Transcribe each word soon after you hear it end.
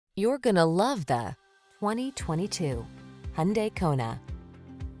You're gonna love the 2022 Hyundai Kona.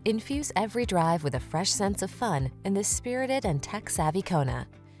 Infuse every drive with a fresh sense of fun in this spirited and tech-savvy Kona.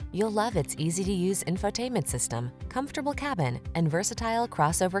 You'll love its easy-to-use infotainment system, comfortable cabin, and versatile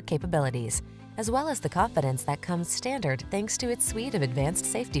crossover capabilities, as well as the confidence that comes standard thanks to its suite of advanced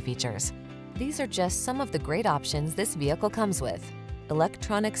safety features. These are just some of the great options this vehicle comes with: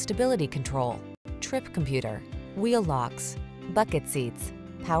 electronic stability control, trip computer, wheel locks, bucket seats,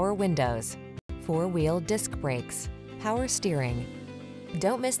 power windows, four-wheel disc brakes, power steering.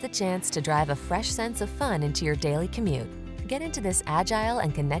 Don't miss the chance to drive a fresh sense of fun into your daily commute. Get into this agile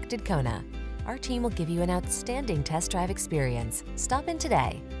and connected Kona. Our team will give you an outstanding test drive experience. Stop in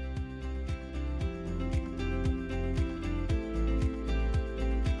today.